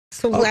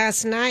So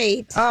last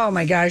night. Oh,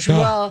 my gosh.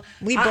 Well,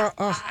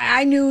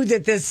 I knew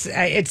that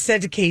it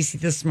said to Casey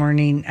this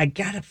morning, I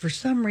got up for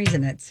some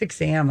reason at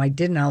 6 a.m. I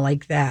did not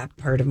like that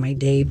part of my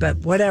day, but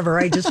whatever.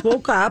 I just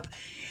woke up.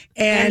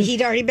 And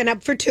he'd already been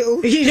up for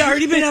 2. He'd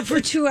already been up for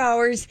 2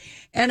 hours.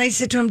 And I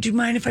said to him, do you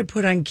mind if I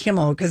put on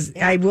Kimmel? Because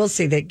I will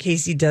say that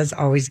Casey does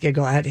always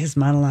giggle at his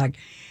monologue.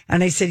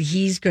 And I said,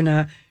 he's going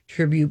to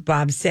tribute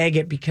Bob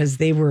Saget because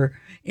they were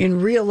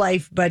in real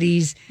life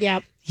buddies.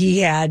 Yep. He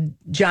had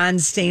John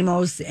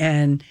Stamos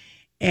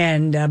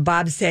and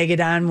Bob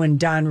Saget on when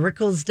Don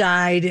Rickles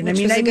died. And Which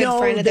I mean, I know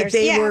that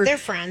they're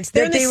friends.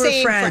 They're they the were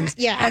same friends.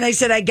 Yeah. And I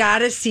said, I got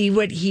to see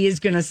what he is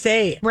going to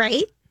say.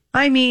 Right.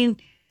 I mean...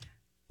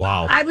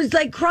 Wow. I was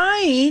like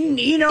crying,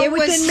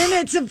 within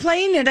minutes of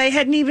playing it. I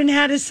hadn't even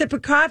had a sip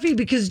of coffee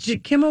because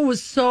Kimmel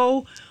was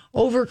so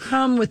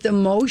overcome with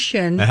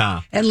emotion.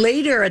 Uh-huh. And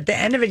later at the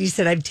end of it, he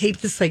said, I've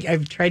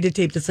tried to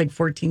tape this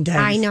 14 times.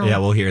 I know. Yeah,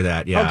 we'll hear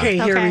that. Yeah. Okay,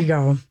 here we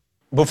go.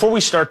 Before we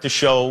start the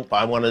show,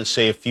 I wanted to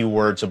say a few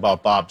words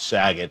about Bob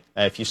Saget.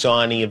 If you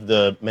saw any of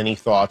the many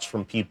thoughts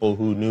from people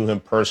who knew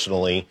him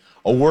personally,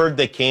 a word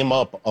that came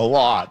up a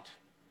lot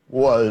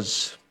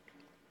was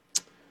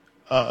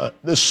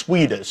the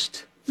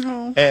sweetest.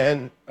 Oh.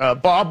 And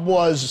Bob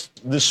was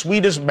the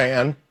sweetest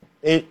man.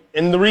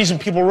 And the reason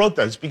people wrote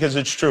that is because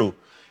it's true.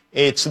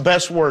 It's the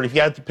best word. If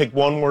you had to pick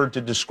one word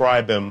to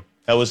describe him,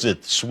 that was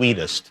it, the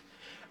sweetest.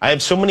 I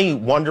have so many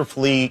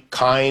wonderfully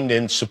kind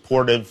and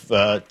supportive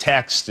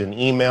texts and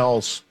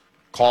emails,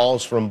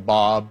 calls from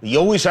Bob. He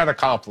always had a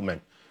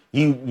compliment.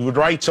 He would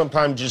write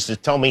sometimes just to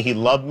tell me he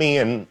loved me,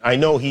 and I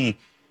know he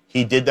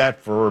did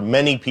that for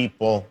many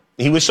people.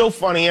 He was so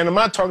funny, and I'm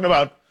not talking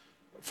about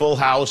Full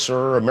House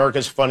or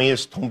America's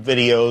Funniest Home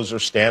Videos or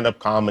stand-up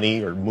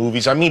comedy or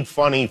movies. I mean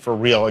funny for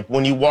real. Like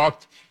when you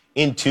walked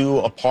into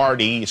a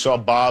party, you saw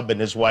Bob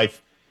and his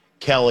wife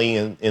Kelly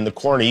in the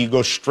corner, you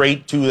go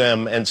straight to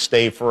them and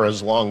stay for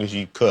as long as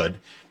you could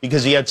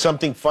because he had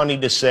something funny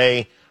to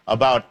say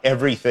about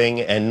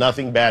everything and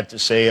nothing bad to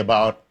say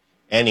about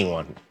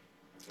anyone.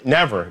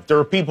 Never. If there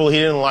were people he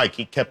didn't like,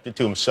 he kept it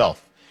to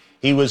himself.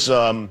 He was,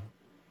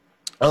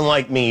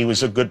 unlike me, he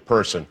was a good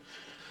person.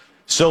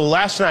 So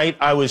last night,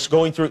 I was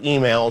going through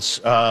emails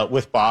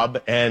with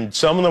Bob, and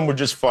some of them were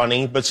just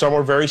funny, but some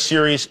were very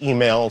serious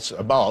emails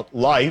about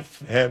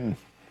life and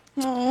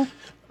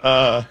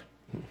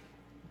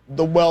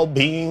the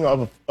well-being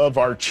of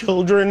our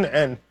children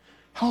and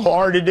how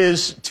hard it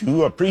is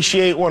to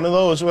appreciate one of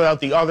those without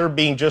the other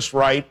being just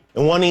right.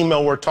 In one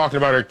email, we're talking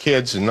about our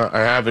kids, and I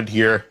have it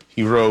here.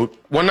 He wrote,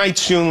 "One night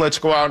soon, let's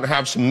go out and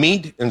have some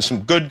meat and some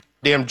good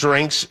damn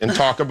drinks and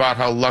talk about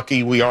how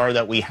lucky we are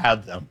that we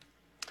have them."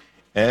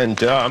 And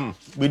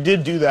we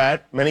did do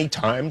that many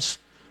times.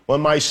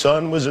 When my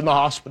son was in the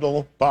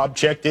hospital, Bob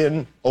checked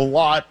in a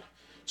lot.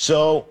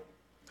 So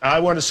I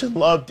want to send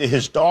love to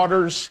his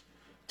daughters,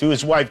 to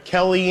his wife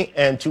Kelly,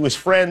 and to his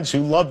friends who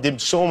loved him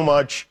so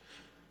much.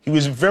 He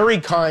was very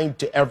kind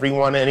to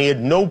everyone, and he had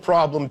no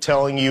problem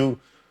telling you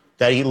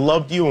that he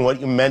loved you and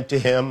what you meant to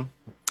him.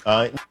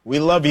 We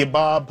love you,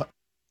 Bob.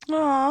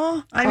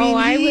 Aw.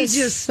 I was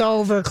just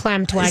so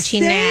overclamped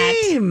watching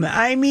same. that.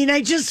 I mean,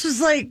 I just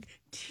was like,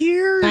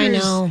 tears. I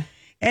know.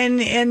 And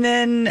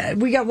then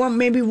we got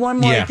maybe one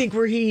more, Yeah. I think,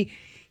 where he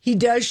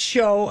does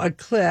show a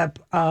clip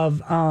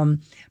of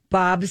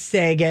Bob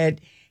Saget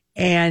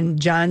and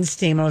John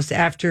Stamos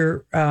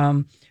after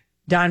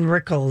Don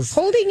Rickles.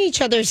 Holding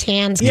each other's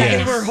hands. Yeah,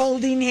 Yes. they were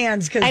holding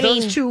hands because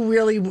those two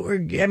really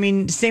were. I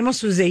mean,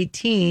 Stamos was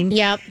 18.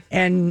 Yep.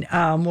 And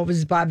what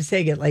was Bob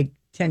Saget, like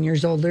 10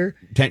 years older?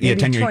 10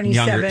 years 27,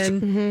 younger.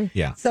 Mm-hmm.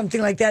 Yeah.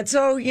 something like that.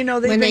 So,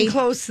 they've been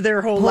close to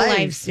their whole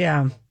lives.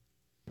 Yeah.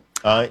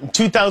 In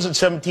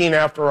 2017,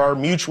 after our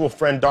mutual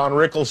friend Don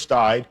Rickles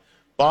died,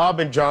 Bob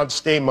and John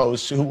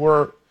Stamos, who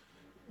were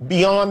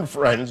beyond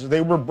friends,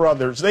 they were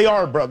brothers. They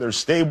are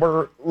brothers. They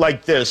were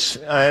like this.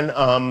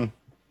 And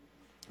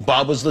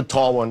Bob was the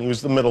tall one. He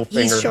was the middle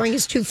finger. He's showing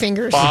his two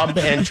fingers. Bob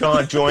and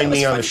John joined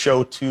me on the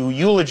show to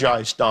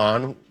eulogize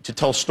Don, to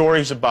tell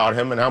stories about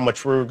him and how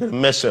much we were going to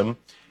miss him.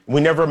 We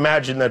never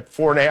imagined that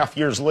 4.5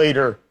 years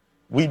later,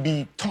 we'd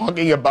be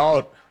talking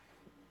about...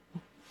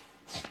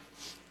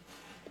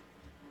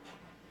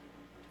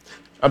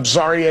 I'm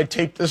sorry I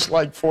taped this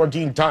like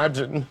 14 times,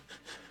 and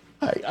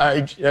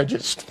I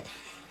just...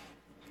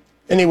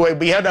 Anyway,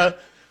 we had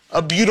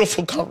a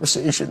beautiful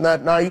conversation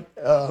that night.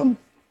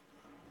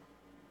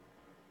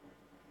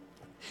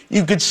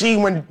 You could see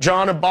when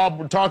John and Bob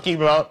were talking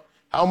about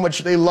how much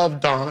they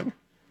loved Don,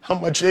 how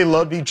much they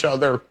loved each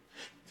other.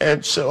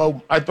 And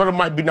so I thought it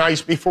might be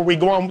nice before we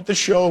go on with the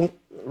show,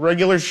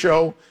 regular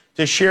show,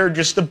 to share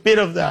just a bit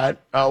of that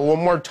one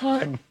more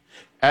time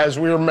as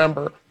we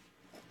remember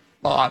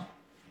Bob.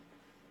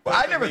 Well,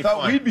 I never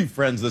thought we'd be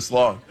friends this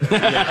long.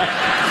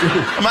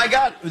 My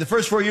God, the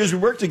first 4 years we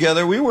worked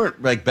together, we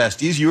weren't like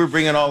besties. You were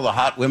bringing all the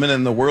hot women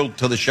in the world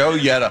to the show.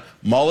 You had a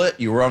mullet.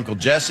 You were Uncle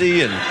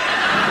Jesse, and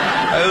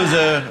I was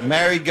a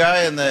married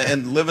guy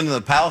and living in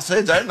the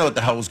Palisades. I didn't know what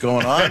the hell was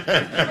going on.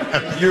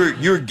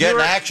 You were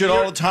getting action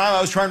all the time.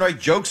 I was trying to write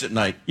jokes at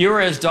night. You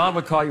were, as Don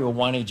would call you, a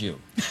whiny Jew.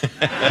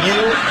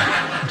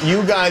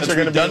 You guys are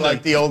going to be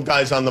like the old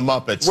guys on the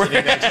Muppets. Sitting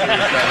next to each other.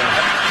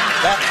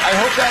 I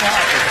hope that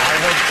I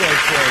hope so,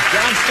 too.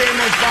 John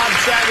Stamos, Bob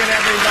Saget,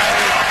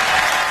 everybody.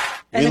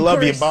 And We of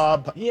love you, course-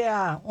 Bob.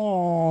 Yeah.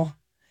 Oh.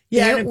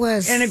 Yeah, It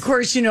was- and of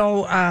course,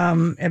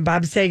 and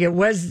Bob Saget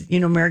was,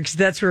 married because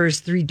that's where his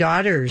 3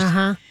 daughters.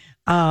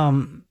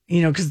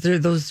 Because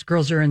those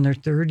girls are in their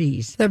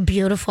 30s. They're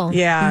beautiful.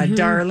 Yeah,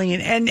 darling.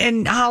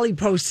 And Holly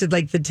posted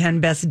like the 10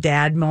 best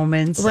dad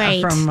moments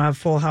Right. from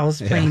Full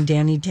House playing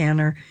Danny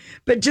Tanner.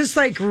 But just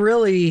like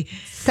really,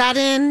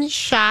 Sudden,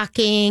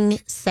 shocking,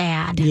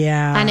 sad.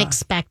 Yeah.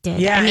 Unexpected.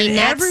 yeah. I mean, and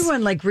that's,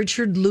 everyone like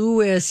Richard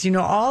Lewis,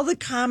 all the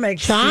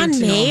comics. John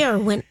seem to know. Mayer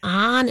went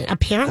on.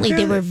 Apparently,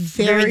 they were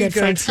very good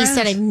friends. He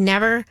said, I've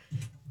never,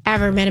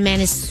 ever met a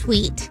man as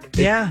sweet.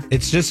 Yeah.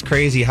 It's just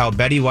crazy how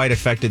Betty White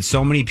affected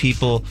so many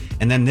people,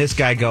 and then this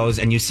guy goes,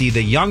 and you see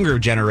the younger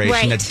generation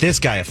Right. that this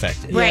guy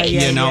affected. Right.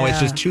 Yeah, It's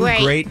just two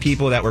Right. great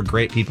people that were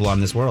great people on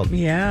this world.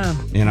 Yeah.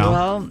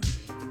 Well,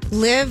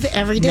 Live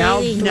every day. now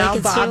like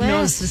it's Bob your knows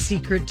last. the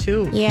secret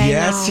too. Yeah, I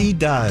yes, know. he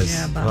does.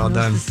 Yeah, Bob well knows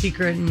done. the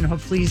secret, and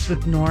hopefully he's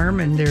with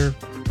Norm and they're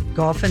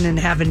golfing and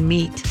having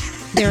meat.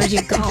 There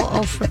you go.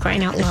 Oh, for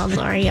crying out loud,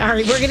 Lori. All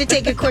right, we're going to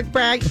take a quick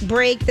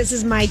break. This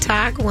is My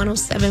Talk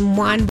 107.1.